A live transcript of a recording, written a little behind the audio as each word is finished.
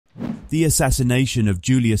The Assassination of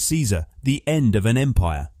Julius Caesar, the End of an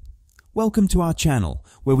Empire. Welcome to our channel,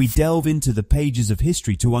 where we delve into the pages of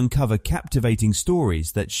history to uncover captivating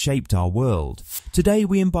stories that shaped our world. Today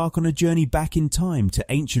we embark on a journey back in time to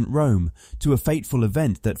ancient Rome, to a fateful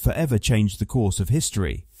event that forever changed the course of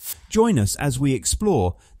history. Join us as we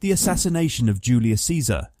explore the assassination of Julius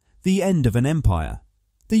Caesar, the end of an empire.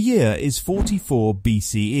 The year is 44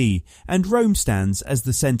 BCE, and Rome stands as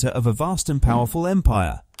the center of a vast and powerful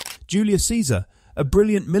empire. Julius Caesar, a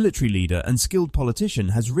brilliant military leader and skilled politician,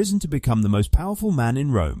 has risen to become the most powerful man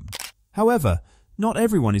in Rome. However, not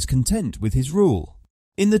everyone is content with his rule.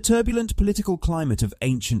 In the turbulent political climate of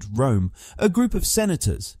ancient Rome, a group of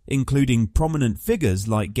senators, including prominent figures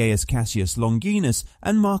like Gaius Cassius Longinus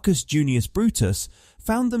and Marcus Junius Brutus,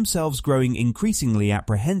 found themselves growing increasingly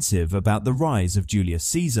apprehensive about the rise of Julius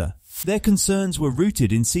Caesar. Their concerns were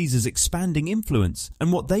rooted in Caesar's expanding influence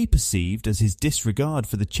and what they perceived as his disregard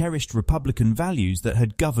for the cherished republican values that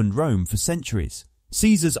had governed Rome for centuries.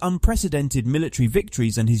 Caesar's unprecedented military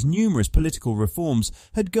victories and his numerous political reforms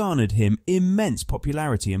had garnered him immense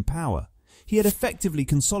popularity and power. He had effectively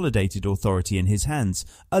consolidated authority in his hands,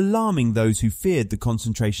 alarming those who feared the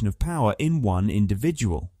concentration of power in one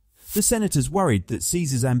individual. The senators worried that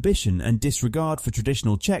Caesar's ambition and disregard for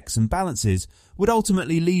traditional checks and balances would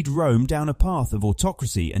ultimately lead Rome down a path of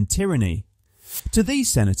autocracy and tyranny. To these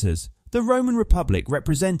senators, the Roman Republic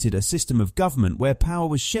represented a system of government where power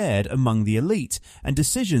was shared among the elite and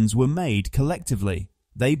decisions were made collectively.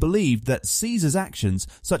 They believed that Caesar's actions,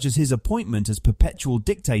 such as his appointment as perpetual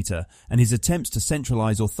dictator and his attempts to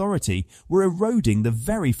centralize authority, were eroding the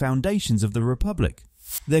very foundations of the Republic.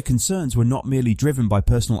 Their concerns were not merely driven by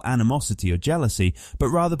personal animosity or jealousy, but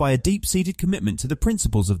rather by a deep-seated commitment to the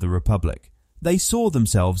principles of the Republic. They saw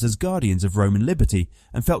themselves as guardians of Roman liberty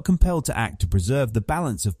and felt compelled to act to preserve the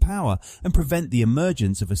balance of power and prevent the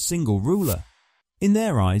emergence of a single ruler. In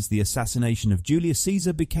their eyes, the assassination of Julius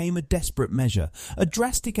Caesar became a desperate measure, a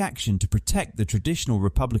drastic action to protect the traditional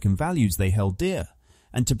republican values they held dear,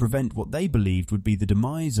 and to prevent what they believed would be the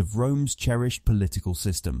demise of Rome's cherished political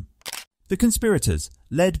system. The conspirators,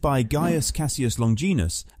 led by Gaius Cassius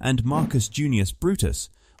Longinus and Marcus Junius Brutus,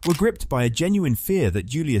 were gripped by a genuine fear that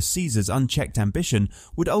Julius Caesar's unchecked ambition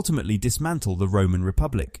would ultimately dismantle the Roman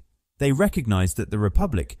Republic. They recognized that the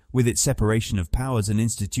Republic, with its separation of powers and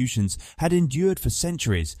institutions, had endured for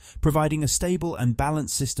centuries, providing a stable and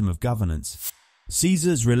balanced system of governance.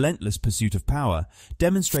 Caesar's relentless pursuit of power,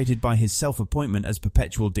 demonstrated by his self-appointment as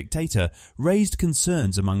perpetual dictator, raised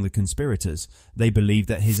concerns among the conspirators. They believed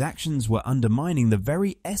that his actions were undermining the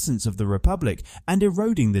very essence of the Republic and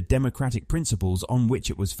eroding the democratic principles on which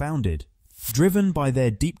it was founded. Driven by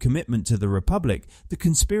their deep commitment to the Republic, the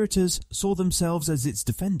conspirators saw themselves as its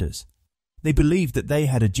defenders. They believed that they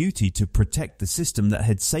had a duty to protect the system that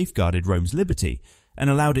had safeguarded Rome's liberty and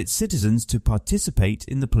allowed its citizens to participate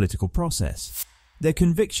in the political process. Their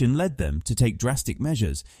conviction led them to take drastic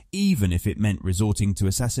measures, even if it meant resorting to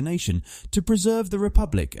assassination, to preserve the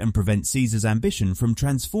Republic and prevent Caesar's ambition from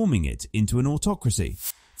transforming it into an autocracy.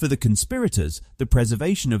 For the conspirators, the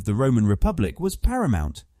preservation of the Roman Republic was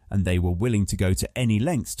paramount, and they were willing to go to any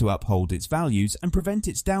lengths to uphold its values and prevent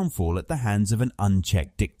its downfall at the hands of an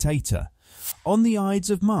unchecked dictator. On the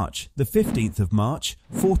Ides of March, the 15th of March,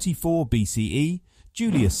 44 BCE,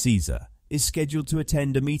 Julius Caesar is scheduled to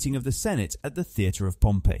attend a meeting of the Senate at the Theatre of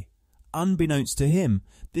Pompey. Unbeknownst to him,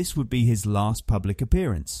 this would be his last public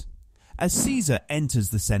appearance. As Caesar enters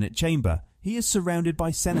the Senate chamber, he is surrounded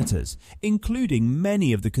by senators, including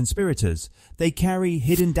many of the conspirators. They carry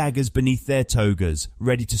hidden daggers beneath their togas,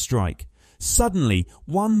 ready to strike. Suddenly,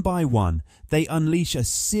 one by one, they unleash a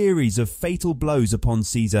series of fatal blows upon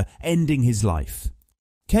Caesar, ending his life.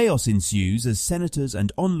 Chaos ensues as senators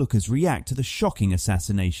and onlookers react to the shocking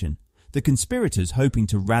assassination. The conspirators, hoping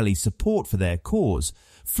to rally support for their cause,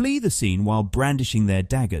 flee the scene while brandishing their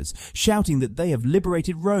daggers, shouting that they have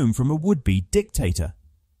liberated Rome from a would-be dictator.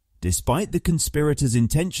 Despite the conspirators'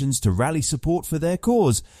 intentions to rally support for their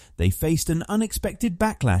cause, they faced an unexpected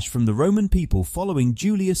backlash from the Roman people following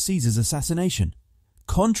Julius Caesar's assassination.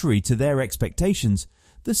 Contrary to their expectations,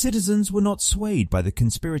 the citizens were not swayed by the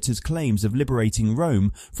conspirators' claims of liberating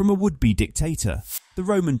Rome from a would-be dictator. The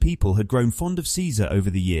Roman people had grown fond of Caesar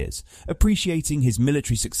over the years, appreciating his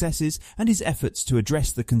military successes and his efforts to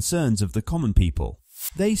address the concerns of the common people.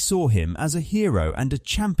 They saw him as a hero and a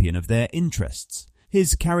champion of their interests.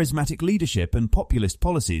 His charismatic leadership and populist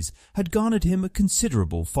policies had garnered him a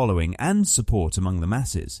considerable following and support among the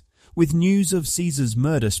masses. With news of Caesar's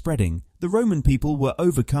murder spreading, the Roman people were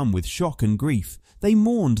overcome with shock and grief. They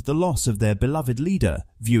mourned the loss of their beloved leader,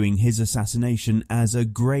 viewing his assassination as a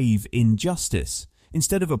grave injustice.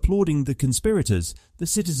 Instead of applauding the conspirators, the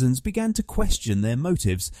citizens began to question their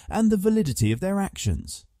motives and the validity of their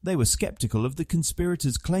actions. They were skeptical of the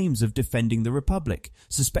conspirators' claims of defending the Republic,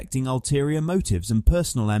 suspecting ulterior motives and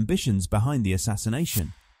personal ambitions behind the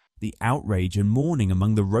assassination. The outrage and mourning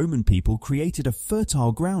among the Roman people created a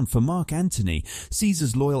fertile ground for Marc Antony,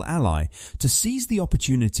 Caesar's loyal ally, to seize the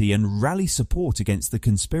opportunity and rally support against the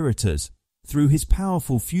conspirators. Through his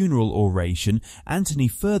powerful funeral oration, Antony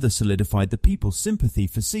further solidified the people's sympathy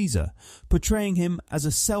for Caesar, portraying him as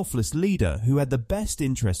a selfless leader who had the best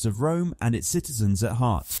interests of Rome and its citizens at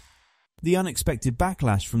heart. The unexpected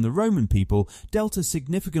backlash from the Roman people dealt a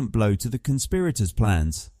significant blow to the conspirators'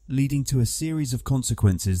 plans, leading to a series of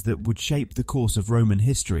consequences that would shape the course of Roman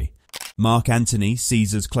history. Marc Antony,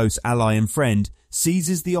 Caesar's close ally and friend,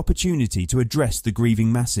 seizes the opportunity to address the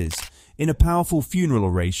grieving masses. In a powerful funeral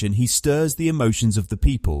oration, he stirs the emotions of the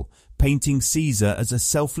people, painting Caesar as a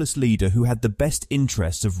selfless leader who had the best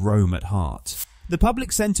interests of Rome at heart. The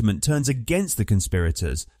public sentiment turns against the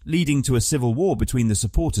conspirators, leading to a civil war between the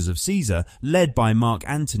supporters of Caesar, led by Marc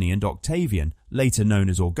Antony and Octavian, later known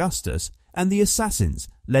as Augustus, and the assassins,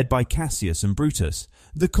 led by Cassius and Brutus.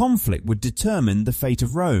 The conflict would determine the fate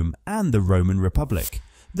of Rome and the Roman Republic.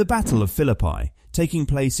 The Battle of Philippi, taking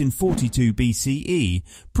place in 42 BCE,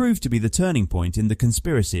 proved to be the turning point in the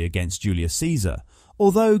conspiracy against Julius Caesar.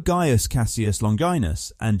 Although Gaius Cassius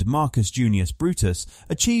Longinus and Marcus Junius Brutus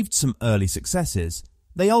achieved some early successes,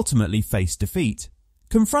 they ultimately faced defeat.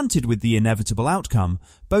 Confronted with the inevitable outcome,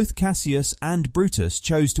 both Cassius and Brutus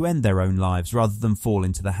chose to end their own lives rather than fall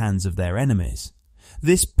into the hands of their enemies.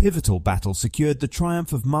 This pivotal battle secured the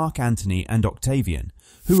triumph of Marc Antony and Octavian,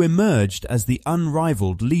 who emerged as the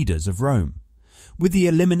unrivaled leaders of Rome. With the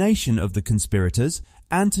elimination of the conspirators,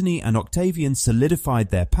 Antony and Octavian solidified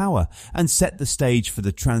their power and set the stage for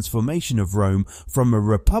the transformation of Rome from a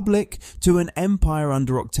republic to an empire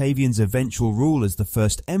under Octavian's eventual rule as the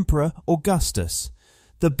first emperor, Augustus.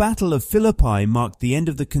 The Battle of Philippi marked the end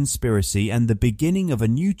of the conspiracy and the beginning of a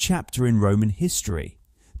new chapter in Roman history.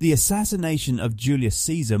 The assassination of Julius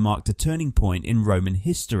Caesar marked a turning point in Roman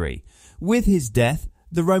history. With his death,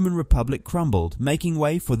 the Roman Republic crumbled, making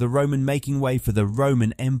way for the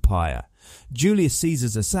Roman Empire. Julius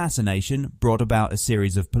Caesar's assassination brought about a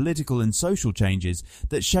series of political and social changes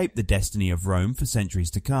that shaped the destiny of Rome for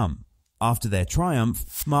centuries to come. After their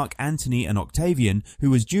triumph, Marc Antony and Octavian, who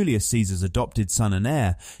was Julius Caesar's adopted son and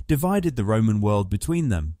heir, divided the Roman world between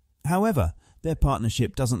them. However, their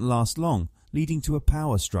partnership doesn't last long, leading to a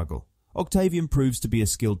power struggle. Octavian proves to be a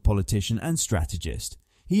skilled politician and strategist.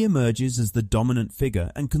 He emerges as the dominant figure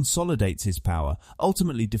and consolidates his power,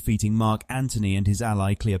 ultimately defeating Marc Antony and his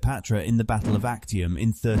ally Cleopatra in the Battle of Actium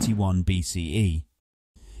in 31 BCE.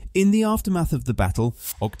 In the aftermath of the battle,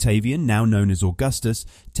 Octavian, now known as Augustus,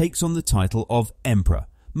 takes on the title of Emperor,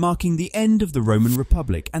 marking the end of the Roman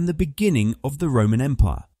Republic and the beginning of the Roman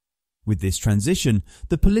Empire. With this transition,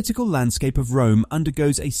 the political landscape of Rome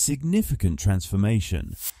undergoes a significant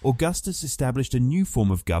transformation. Augustus established a new form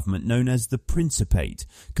of government known as the Principate,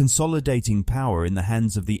 consolidating power in the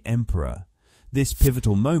hands of the emperor. This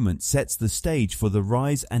pivotal moment sets the stage for the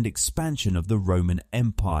rise and expansion of the Roman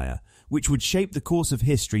Empire, which would shape the course of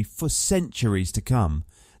history for centuries to come.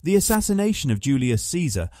 The assassination of Julius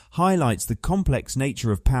Caesar highlights the complex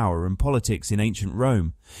nature of power and politics in ancient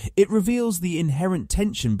Rome. It reveals the inherent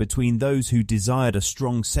tension between those who desired a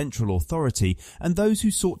strong central authority and those who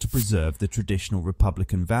sought to preserve the traditional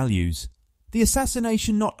republican values. The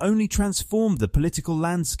assassination not only transformed the political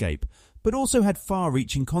landscape, but also had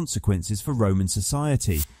far-reaching consequences for Roman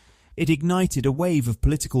society. It ignited a wave of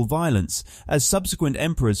political violence as subsequent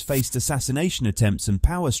emperors faced assassination attempts and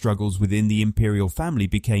power struggles within the imperial family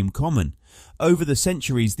became common. Over the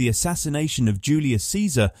centuries, the assassination of Julius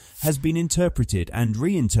Caesar has been interpreted and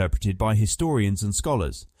reinterpreted by historians and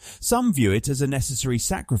scholars. Some view it as a necessary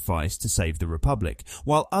sacrifice to save the Republic,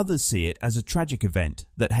 while others see it as a tragic event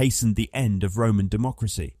that hastened the end of Roman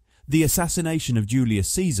democracy. The assassination of Julius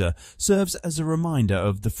Caesar serves as a reminder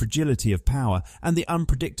of the fragility of power and the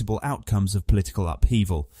unpredictable outcomes of political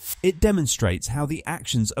upheaval. It demonstrates how the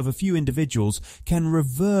actions of a few individuals can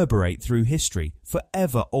reverberate through history,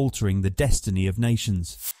 forever altering the destiny of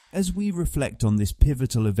nations. As we reflect on this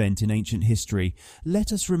pivotal event in ancient history,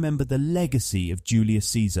 let us remember the legacy of Julius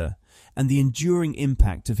Caesar and the enduring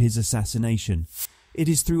impact of his assassination. It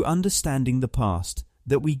is through understanding the past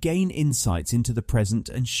that we gain insights into the present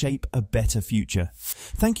and shape a better future.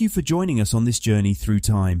 Thank you for joining us on this journey through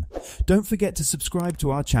time. Don't forget to subscribe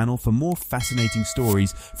to our channel for more fascinating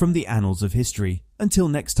stories from the annals of history. Until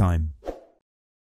next time.